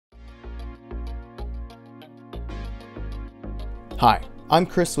Hi, I'm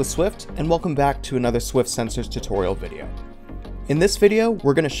Chris with Swift, and welcome back to another Swift Sensors tutorial video. In this video,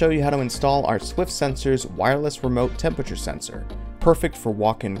 we're going to show you how to install our Swift Sensors wireless remote temperature sensor, perfect for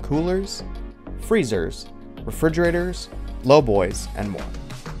walk-in coolers, freezers, refrigerators, lowboys, and more.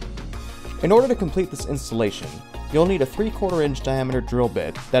 In order to complete this installation, you'll need a 3/4 inch diameter drill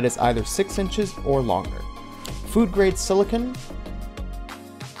bit that is either 6 inches or longer, food-grade silicone,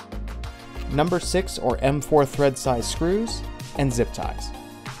 number 6 or M4 thread size screws, and zip ties.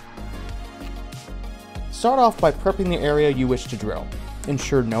 Start off by prepping the area you wish to drill.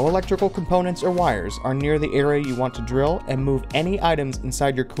 Ensure no electrical components or wires are near the area you want to drill, and move any items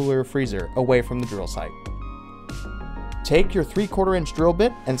inside your cooler or freezer away from the drill site. Take your 3/4 inch drill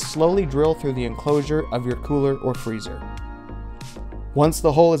bit and slowly drill through the enclosure of your cooler or freezer. Once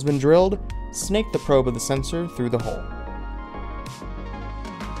the hole has been drilled, snake the probe of the sensor through the hole.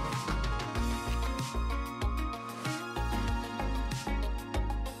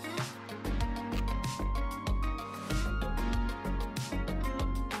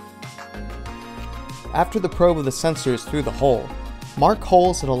 After the probe of the sensor is through the hole, mark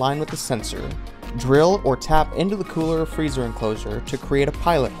holes that align with the sensor, drill or tap into the cooler or freezer enclosure to create a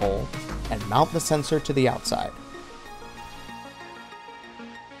pilot hole, and mount the sensor to the outside.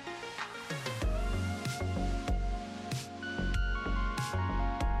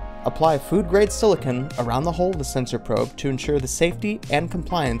 Apply food-grade silicone around the hole of the sensor probe to ensure the safety and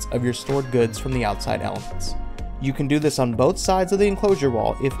compliance of your stored goods from the outside elements. You can do this on both sides of the enclosure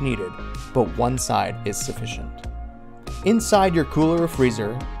wall if needed, but one side is sufficient. Inside your cooler or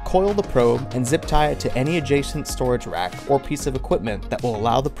freezer, coil the probe and zip tie it to any adjacent storage rack or piece of equipment that will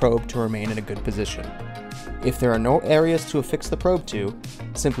allow the probe to remain in a good position. If there are no areas to affix the probe to,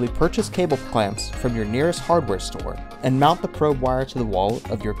 simply purchase cable clamps from your nearest hardware store and mount the probe wire to the wall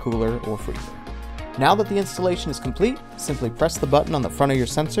of your cooler or freezer. Now that the installation is complete, simply press the button on the front of your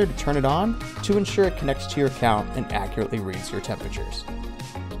sensor to turn it on to ensure it connects to your account and accurately reads your temperatures.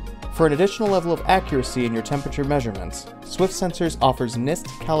 For an additional level of accuracy in your temperature measurements, Swift Sensors offers NIST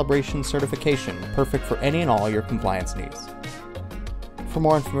Calibration certification, perfect for any and all your compliance needs. For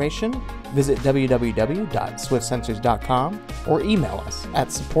more information, visit www.swiftsensors.com or email us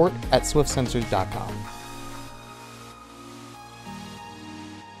at support@swiftsensors.com.